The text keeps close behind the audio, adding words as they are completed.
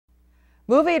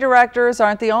Movie directors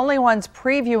aren't the only ones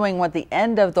previewing what the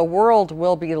end of the world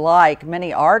will be like.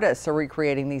 Many artists are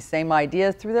recreating these same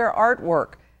ideas through their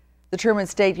artwork. The Truman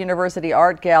State University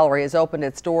Art Gallery has opened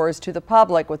its doors to the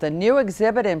public with a new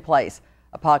exhibit in place.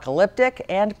 Apocalyptic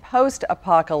and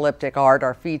post-apocalyptic art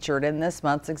are featured in this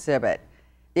month's exhibit.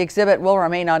 The exhibit will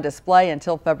remain on display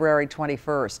until February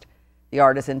 21st. The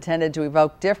art is intended to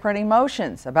evoke different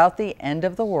emotions about the end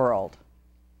of the world.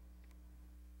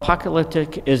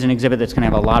 Apocalyptic is an exhibit that's going to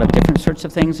have a lot of different sorts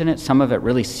of things in it. Some of it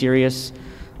really serious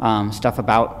stuff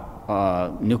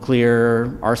about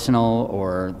nuclear arsenal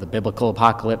or the biblical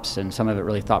apocalypse, and some of it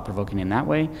really thought-provoking in that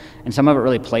way, and some of it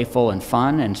really playful and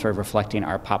fun and sort of reflecting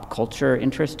our pop culture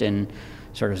interest in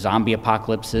sort of zombie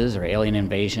apocalypses or alien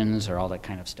invasions or all that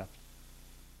kind of stuff.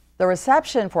 The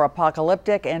reception for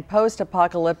Apocalyptic and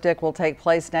Post-Apocalyptic will take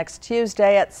place next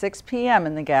Tuesday at 6 p.m.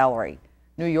 in the gallery.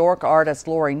 New York artist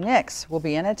Lori Nix will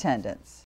be in attendance.